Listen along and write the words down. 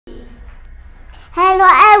Hello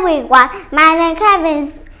everyone, my name is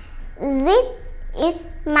Kevin. This is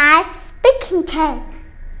my speaking test.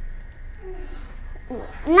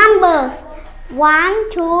 Numbers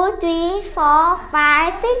 1, 2, 3, 4,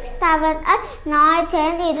 5, 6, 7, 8, 9,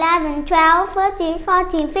 10, 11, 12, 13,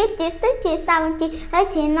 14, 15, 16, 17,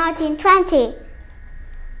 18, 19, 20.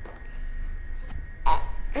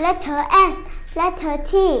 Letter S, letter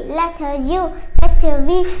T, letter U, letter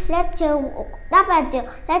V, letter W,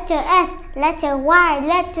 letter S, letter Y,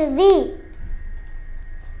 letter Z.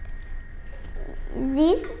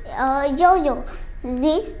 This a yo-yo,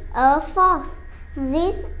 this a fork,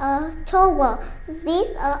 this a towel,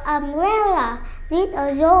 this a umbrella, this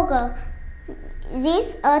a yogurt,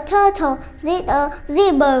 this a turtle, this a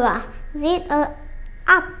zebra, this a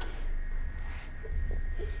up,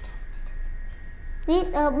 this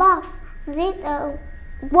a box, this a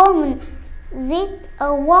woman, this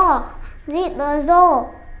a wall, this a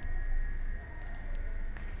door.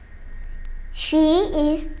 She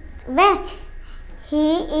is vet.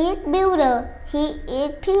 He is builder. He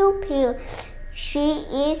is pupil. She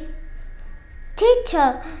is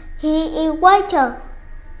teacher. He is waiter.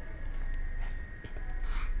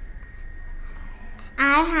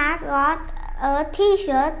 I have got a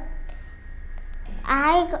t-shirt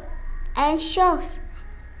and shorts.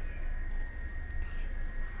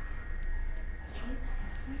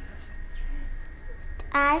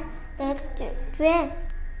 I get dress,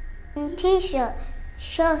 t-shirt,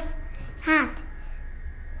 shorts, hat,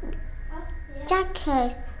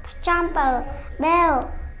 jacket, jumper,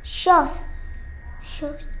 belt, shorts,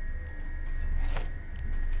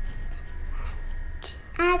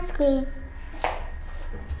 ice cream,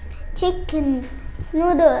 chicken,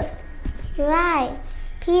 noodles, rice,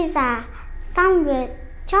 pizza, sandwich,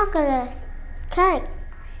 chocolate, cake.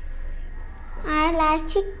 I like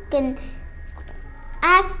chicken,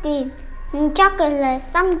 ice cream, chocolate,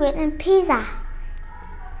 sandwich, and pizza.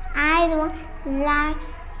 I don't like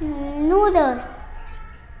noodles.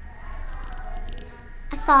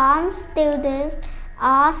 Some students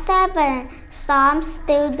are 7. Some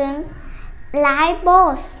students like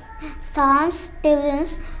balls. Some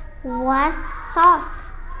students want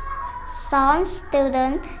sauce. Some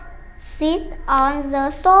students sit on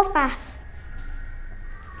the sofas.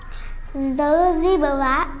 The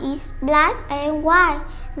zebra is black and white.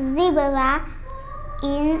 Zebra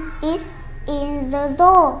is in the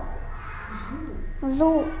zoo.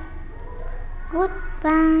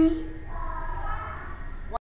 Goodbye.